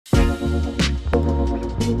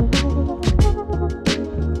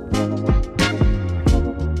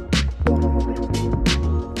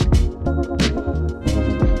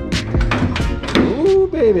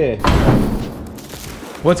Okay.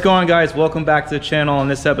 What's going on, guys? Welcome back to the channel. In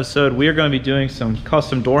this episode, we are going to be doing some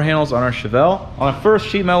custom door handles on our Chevelle. On our first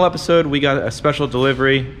sheet metal episode, we got a special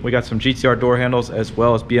delivery. We got some GTR door handles as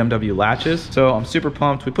well as BMW latches. So I'm super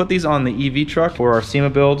pumped. We put these on the EV truck for our SEMA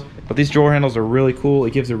build, but these door handles are really cool.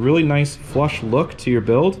 It gives a really nice flush look to your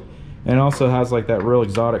build, and it also has like that real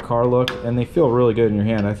exotic car look, and they feel really good in your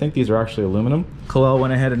hand. I think these are actually aluminum. Khalel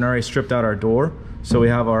went ahead and already stripped out our door. So we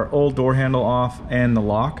have our old door handle off and the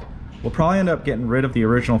lock. We'll probably end up getting rid of the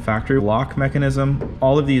original factory lock mechanism.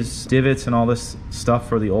 All of these divots and all this stuff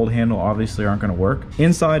for the old handle obviously aren't gonna work.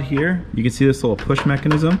 Inside here, you can see this little push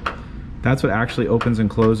mechanism. That's what actually opens and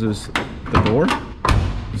closes the door.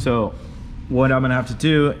 So what I'm gonna have to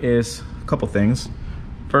do is a couple things.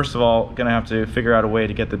 First of all, gonna have to figure out a way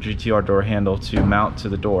to get the GTR door handle to mount to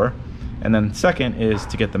the door. And then second is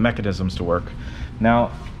to get the mechanisms to work.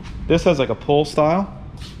 Now, this has like a pull style,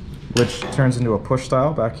 which turns into a push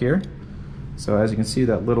style back here. So as you can see,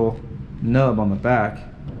 that little nub on the back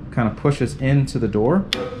kind of pushes into the door.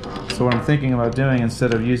 So what I'm thinking about doing,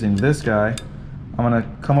 instead of using this guy, I'm gonna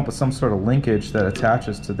come up with some sort of linkage that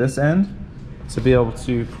attaches to this end to be able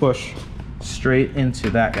to push straight into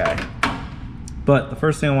that guy. But the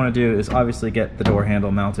first thing I wanna do is obviously get the door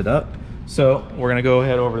handle mounted up. So we're gonna go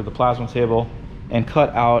ahead over to the plasma table and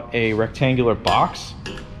cut out a rectangular box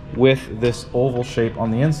with this oval shape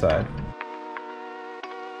on the inside.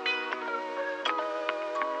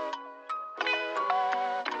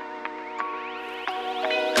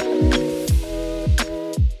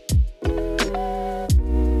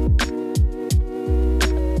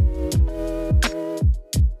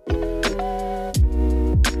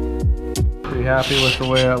 Pretty happy with the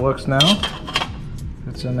way that looks now.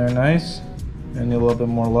 It's in there nice. I need a little bit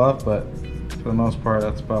more love, but for the most part,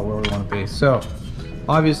 that's about where we want to be. So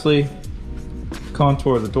obviously, the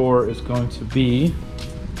contour of the door is going to be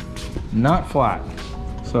not flat.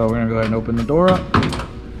 So we're gonna go ahead and open the door up.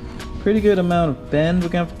 Pretty good amount of bend we're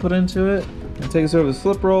gonna have to put into it. And take us over the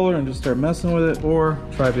slip roller and just start messing with it, or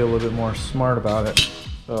try to be a little bit more smart about it.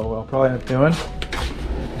 So what I'll probably end up doing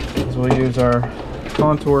is we'll use our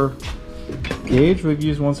contour gauge we've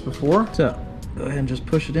used once before. So go ahead and just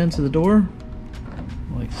push it into the door,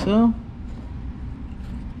 like so.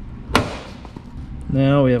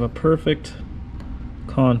 Now we have a perfect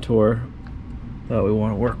contour that we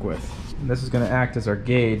want to work with. And this is going to act as our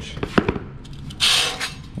gauge.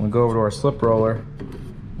 When we go over to our slip roller,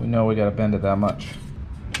 we know we got to bend it that much.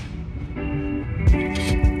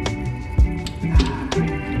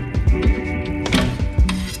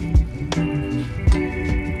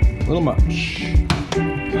 A little much.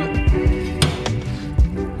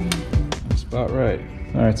 That's about right.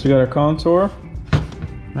 All right, so we got our contour.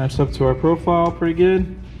 Matched up to our profile pretty good.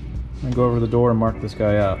 And go over the door and mark this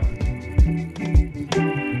guy out.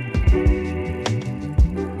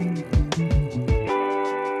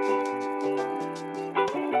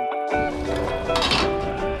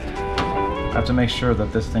 I have to make sure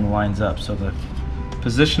that this thing lines up. So the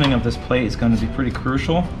positioning of this plate is going to be pretty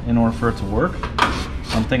crucial in order for it to work.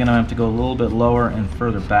 I'm thinking I'm gonna have to go a little bit lower and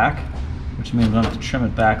further back, which means I'm gonna have to trim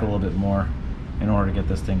it back a little bit more in order to get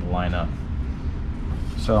this thing to line up.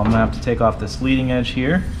 So I'm gonna have to take off this leading edge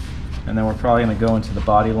here, and then we're probably gonna go into the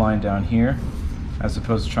body line down here, as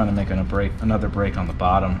opposed to trying to make another break on the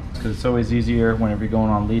bottom. Because it's always easier whenever you're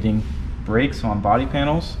going on leading breaks on body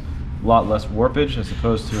panels, a lot less warpage as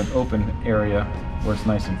opposed to an open area where it's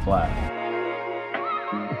nice and flat.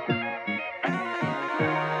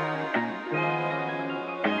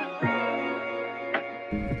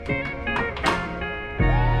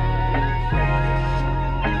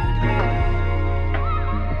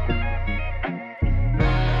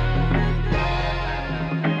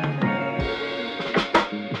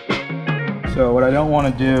 So what I don't want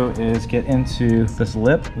to do is get into this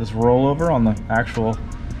lip, this rollover on the actual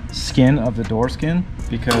skin of the door skin,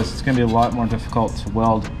 because it's going to be a lot more difficult to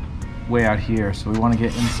weld way out here. So we want to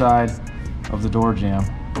get inside of the door jamb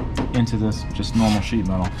into this just normal sheet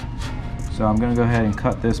metal. So I'm going to go ahead and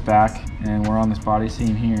cut this back, and we're on this body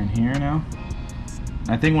seam here and here now.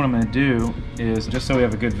 I think what I'm going to do is, just so we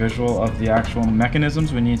have a good visual of the actual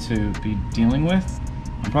mechanisms we need to be dealing with,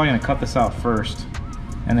 I'm probably going to cut this out first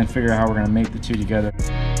and then figure out how we're going to mate the two together.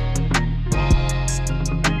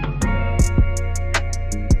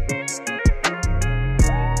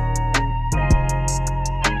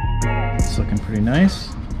 It's looking pretty nice.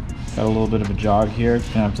 Got a little bit of a jog here. It's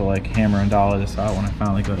gonna have to like hammer and dollar this out when I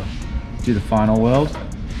finally go to do the final weld.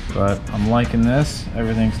 But I'm liking this.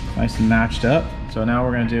 Everything's nice and matched up. So now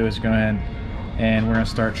what we're gonna do is go ahead and we're gonna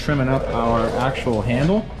start trimming up our actual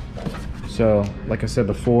handle. So like I said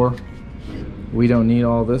before, we don't need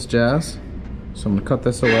all this jazz. So I'm gonna cut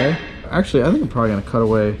this away. Actually, I think I'm probably gonna cut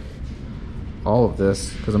away all of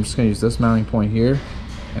this because I'm just gonna use this mounting point here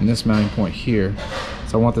and this mounting point here.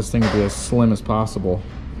 So I want this thing to be as slim as possible.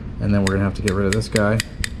 And then we're gonna have to get rid of this guy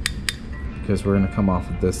because we're gonna come off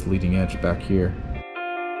of this leading edge back here.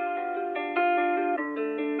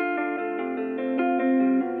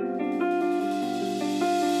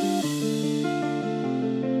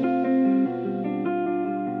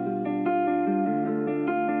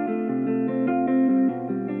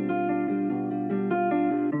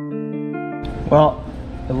 Well,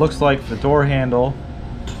 it looks like the door handle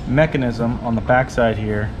mechanism on the back side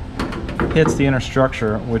here hits the inner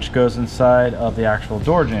structure, which goes inside of the actual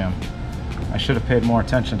door jamb. I should have paid more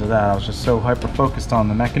attention to that. I was just so hyper focused on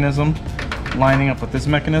the mechanism lining up with this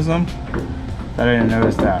mechanism that I didn't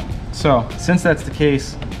notice that. So since that's the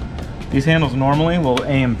case, these handles normally will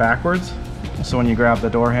aim backwards. So when you grab the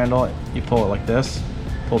door handle, you pull it like this,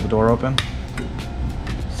 pull the door open.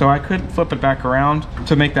 So I could flip it back around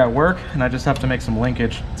to make that work, and I just have to make some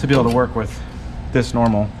linkage to be able to work with this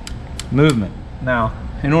normal movement. Now,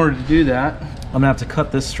 in order to do that, I'm gonna have to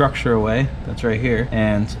cut this structure away, that's right here,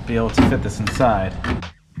 and be able to fit this inside.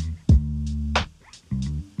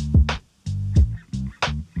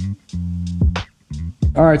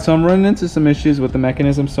 All right, so I'm running into some issues with the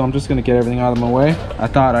mechanism, so I'm just gonna get everything out of my way. I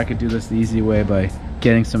thought I could do this the easy way by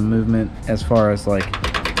getting some movement as far as like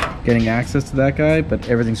getting access to that guy, but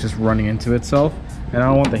everything's just running into itself, and I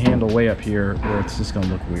don't want the handle way up here where it's just gonna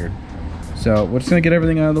look weird. So we're just gonna get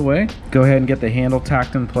everything out of the way, go ahead and get the handle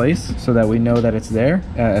tacked in place so that we know that it's there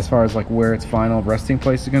as far as like where its final resting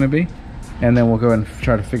place is gonna be, and then we'll go ahead and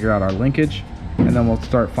try to figure out our linkage, and then we'll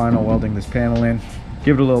start final welding this panel in,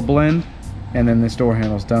 give it a little blend, and then this door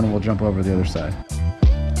handle's done and we'll jump over to the other side.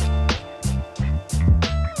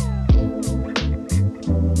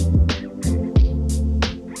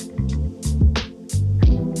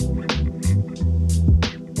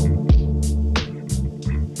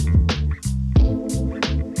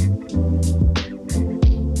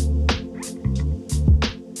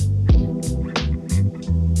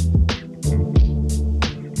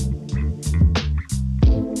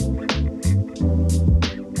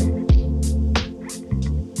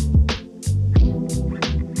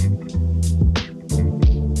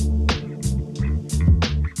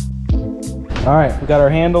 All right, we got our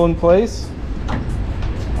handle in place.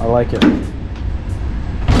 I like it.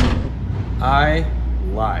 I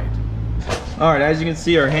lied. All right, as you can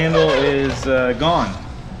see, our handle is gone.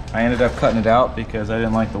 I ended up cutting it out because I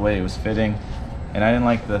didn't like the way it was fitting, and I didn't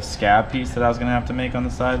like the scab piece that I was gonna have to make on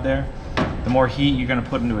the side there. The more heat you're gonna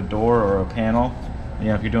put into a door or a panel, you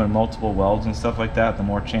know, if you're doing multiple welds and stuff like that, the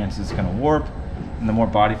more chances it's gonna warp, and the more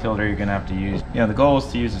body filler you're gonna have to use. You know, the goal is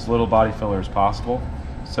to use as little body filler as possible.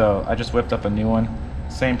 So I just whipped up a new one,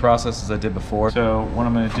 same process as I did before. So what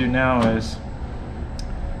I'm going to do now is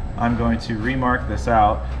I'm going to remark this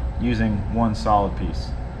out using one solid piece.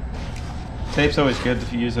 Tape's always good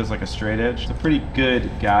if you use it as like a straight edge. It's a pretty good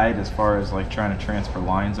guide as far as like trying to transfer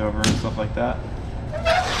lines over and stuff like that.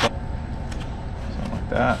 Something like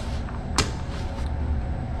that.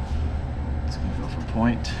 It's going to go from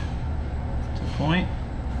point to point.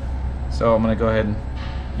 So I'm going to go ahead and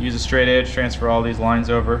use a straight edge, transfer all these lines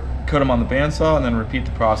over, cut them on the bandsaw, and then repeat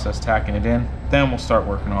the process, tacking it in. Then we'll start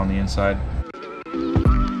working on the inside.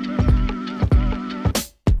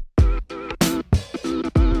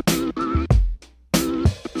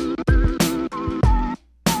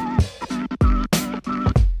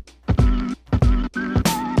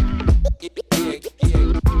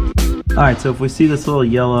 All right, so if we see this little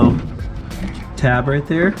yellow tab right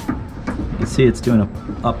there, you can see it's doing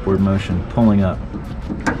an upward motion, pulling up.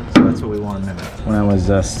 So that's what we want to mimic. When I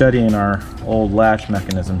was studying our old latch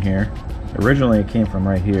mechanism here, originally it came from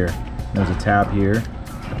right here. There's a tab here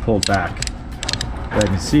that pulled back. But I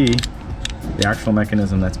can see the actual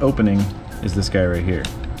mechanism that's opening is this guy right here.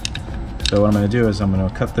 So what I'm going to do is I'm going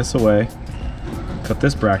to cut this away, cut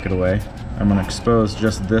this bracket away. I'm going to expose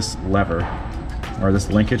just this lever, or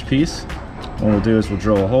this linkage piece. What we'll do is we'll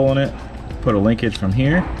drill a hole in it, put a linkage from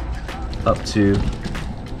here up to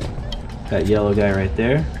that yellow guy right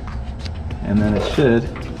there, and then it should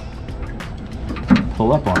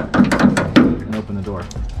pull up on it and open the door.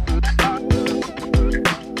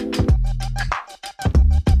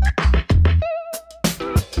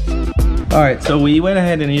 Alright, so we went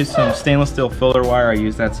ahead and used some stainless steel filler wire. I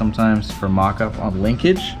use that sometimes for mock-up on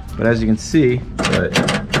linkage, but as you can see,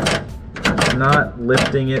 not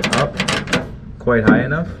lifting it up quite high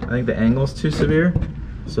enough. I think the angle's too severe.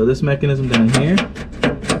 So this mechanism down here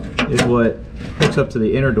is what hooks up to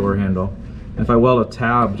the inner door handle. And if I weld a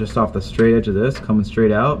tab just off the straight edge of this, coming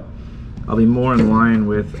straight out, I'll be more in line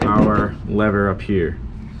with our lever up here.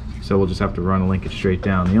 So we'll just have to run a linkage straight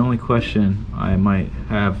down. The only question I might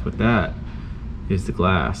have with that is the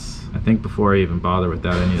glass. I think before I even bother with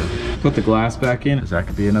that, I need to put the glass back in, because that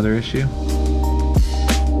could be another issue.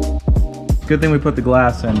 Good thing we put the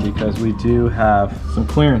glass in, because we do have some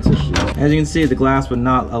clearance issues. As you can see, the glass would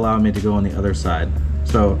not allow me to go on the other side.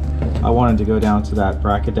 So I wanted to go down to that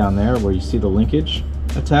bracket down there where you see the linkage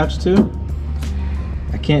attached to.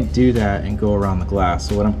 I can't do that and go around the glass.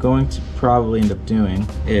 So what I'm going to probably end up doing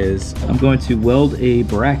is I'm going to weld a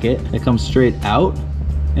bracket that comes straight out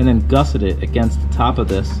and then gusset it against the top of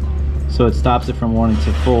this so it stops it from wanting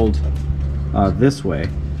to fold this way,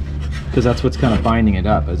 because that's what's kind of binding it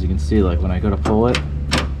up. As you can see, like when I go to pull it,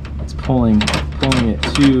 it's pulling it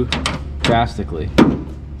too drastically.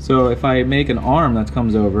 So if I make an arm that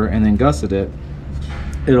comes over and then gusset it,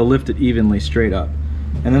 it'll lift it evenly straight up.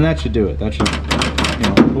 And then that should do it. That should, you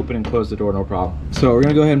know, open and close the door, no problem. So we're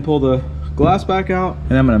gonna go ahead and pull the glass back out,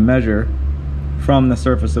 and I'm gonna measure from the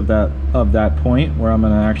surface of that point where I'm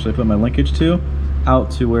gonna actually put my linkage to, out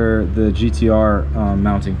to where the GTR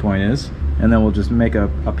mounting point is. And then we'll just make a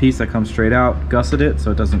piece that comes straight out, gusset it so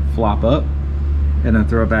it doesn't flop up, and then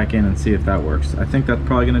throw it back in and see if that works. I think that's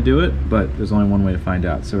probably gonna do it, but there's only one way to find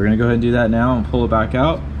out. So we're gonna go ahead and do that now and pull it back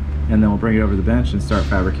out, and then we'll bring it over to the bench and start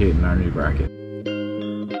fabricating our new bracket.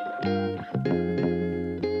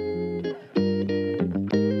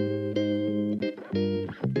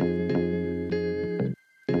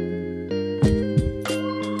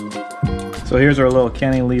 So here's our little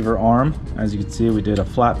cantilever arm. As you can see, we did a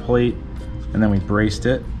flat plate and then we braced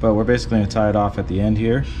it, but we're basically gonna tie it off at the end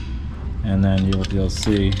here, and then you'll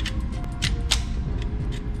see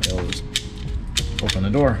it'll just open the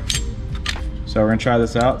door. So we're gonna try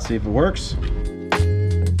this out, see if it works.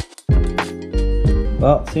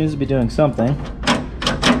 Well, it seems to be doing something.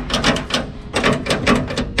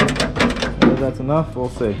 Whether that's enough, we'll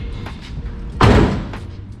see.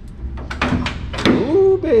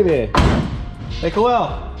 Ooh, baby. Hey,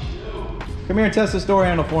 Khalel, come here and test this door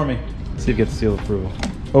handle for me. See if you get the seal of approval.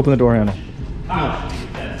 Open the door handle.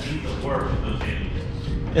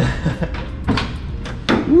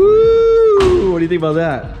 Woo! What do you think about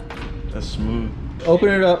that? That's smooth. Open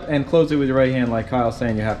it up and close it with your right hand like Kyle's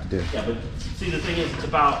saying you have to do. Yeah, but see, the thing is, it's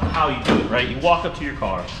about how you do it, right? You walk up to your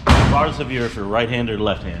car, regardless of if you're right-handed or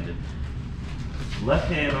left-handed.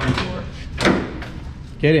 Left hand on the door.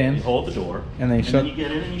 Get in. You hold the door. And then you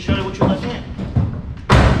get in and you shut it with your left hand.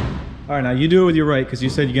 All right, now you do it with your right, because you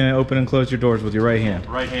said you're gonna open and close your doors with your right hand.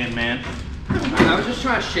 Right hand, man. I was just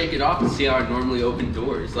trying to shake it off and see how I normally open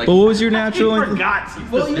doors. Like, But what was your natural? He forgot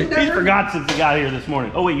since he got here this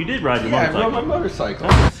morning. Oh wait, you did ride your yeah, motorcycle. I rode my motorcycle.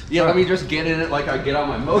 Yeah, let me just get in it like I get on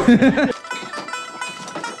my motor.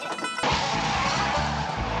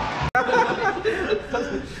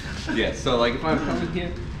 Yeah, so like if I'm coming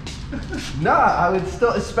here, nah, I would still,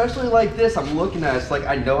 especially like this, I'm looking at it, it's like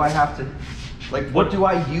I know I have to, like what do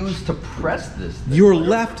I use to press this thing? Your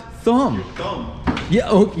left thumb. Thumb. Yeah,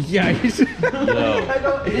 oh, yeah.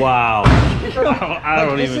 Wow. I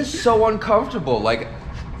don't even. This is so uncomfortable. Like,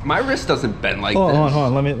 my wrist doesn't bend like this. Hold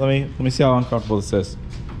on. Let me see how uncomfortable this is.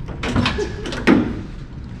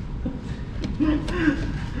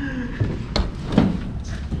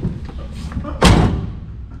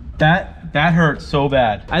 That hurts so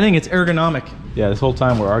bad. I think it's ergonomic. Yeah, this whole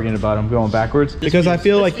time we're arguing about him going backwards because I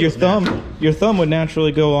feel like your thumb would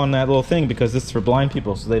naturally go on that little thing, because this is for blind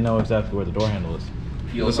people, so they know exactly where the door handle is.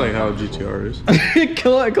 That's like how a GTR is.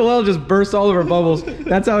 Khalel just burst all over bubbles.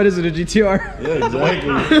 That's how it is in a GTR. Yeah,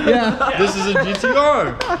 exactly. Yeah. This is a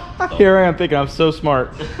GTR. Here I am thinking I'm so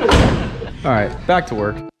smart. All right, back to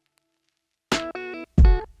work.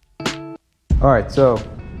 All right, so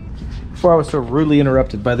before I was so rudely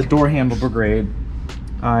interrupted by the door handle brigade,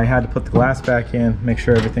 I had to put the glass back in, make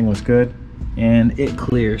sure everything was good, and it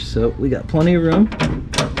clears. So we got plenty of room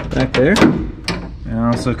back there. And I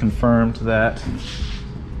also confirmed that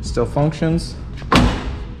it still functions.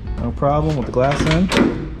 No problem with the glass in.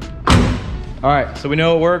 All right, so we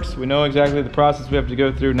know it works. We know exactly the process we have to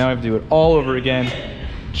go through. Now we have to do it all over again.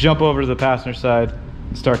 Jump over to the passenger side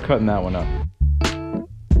and start cutting that one up.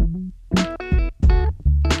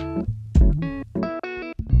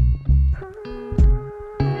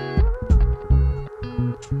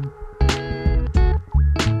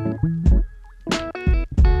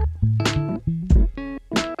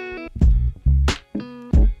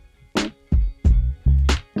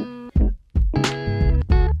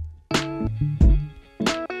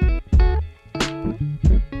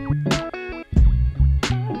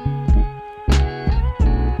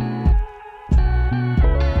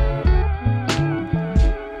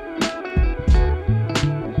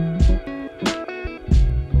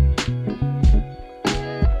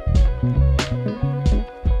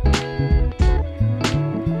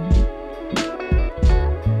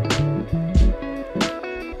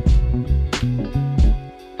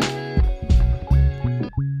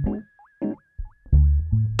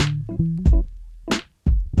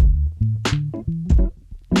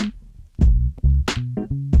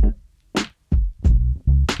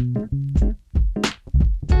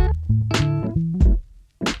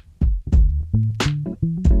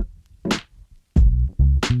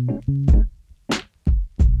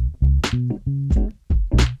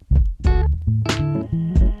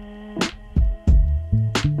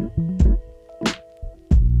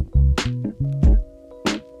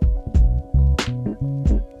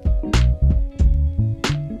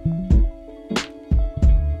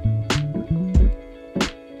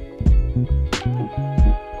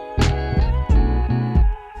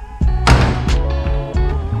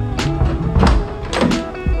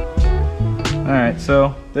 right,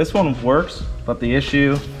 so this one works, but the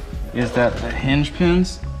issue is that the hinge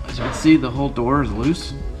pins, as you can see, the whole door is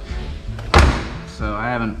loose. So we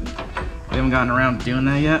haven't gotten around to doing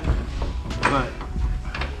that yet, but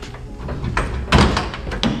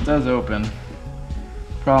it does open.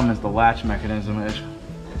 Problem is the latch mechanism is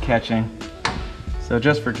catching. So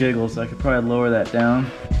just for giggles, I could probably lower that down.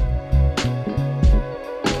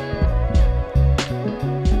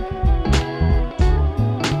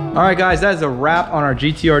 All right guys, that is a wrap on our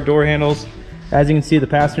GTR door handles. As you can see, the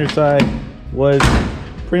passenger side was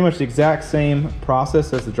pretty much the exact same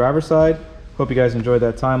process as the driver's side. Hope you guys enjoyed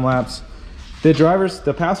that time lapse.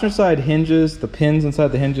 The passenger side hinges, the pins inside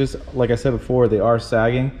the hinges, like I said before, they are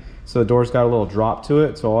sagging. So the door's got a little drop to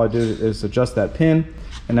it. So all I do is adjust that pin,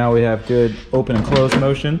 and now we have good open and close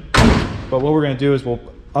motion. But what we're gonna do is we'll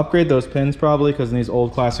upgrade those pins probably, because in these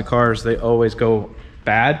old classic cars, they always go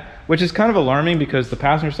bad, which is kind of alarming because the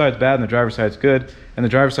passenger side's bad and the driver's side's good. And the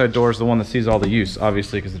driver's side door is the one that sees all the use,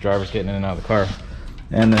 obviously, because the driver's getting in and out of the car.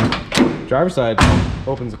 And the driver's side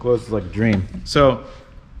opens and closes like a dream. So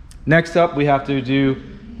next up, we have to do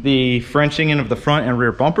the Frenching in of the front and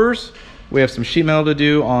rear bumpers. We have some sheet metal to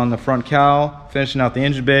do on the front cowl, finishing out the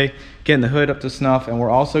engine bay, getting the hood up to snuff, and we're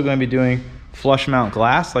also going to be doing flush mount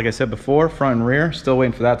glass, like I said before, front and rear. Still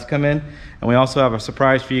waiting for that to come in. And we also have a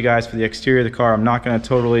surprise for you guys for the exterior of the car. I'm not going to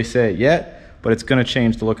totally say it yet, but it's going to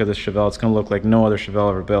change the look of this Chevelle. It's going to look like no other Chevelle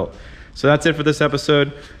ever built. So that's it for this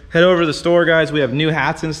episode. Head over to the store, guys. We have new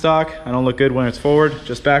hats in stock. I don't look good when it's forward,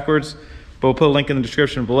 just backwards. But we'll put a link in the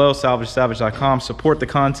description below, salvage.com. Support the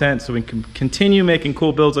content so we can continue making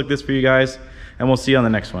cool builds like this for you guys. And we'll see you on the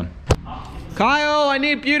next one. Kyle, I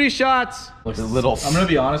need beauty shots. Looks a little. I'm gonna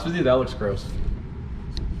be honest with you, that looks gross.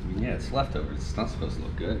 Yeah, it's leftovers. It's not supposed to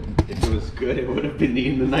look good. If it was good, it would have been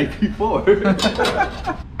eaten the night before.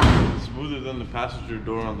 Smoother than the passenger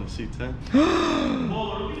door on the C10.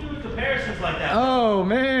 Well, we do comparisons like that. Oh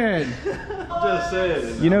man. Just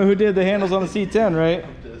saying. You know who did the handles on the C10, right?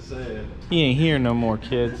 Just saying. He ain't here no more,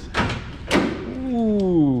 kids.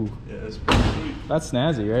 Ooh. Yeah, it's pretty sweet. That's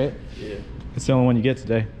snazzy, right? Yeah. It's the only one you get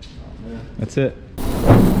today. Oh, man. That's it.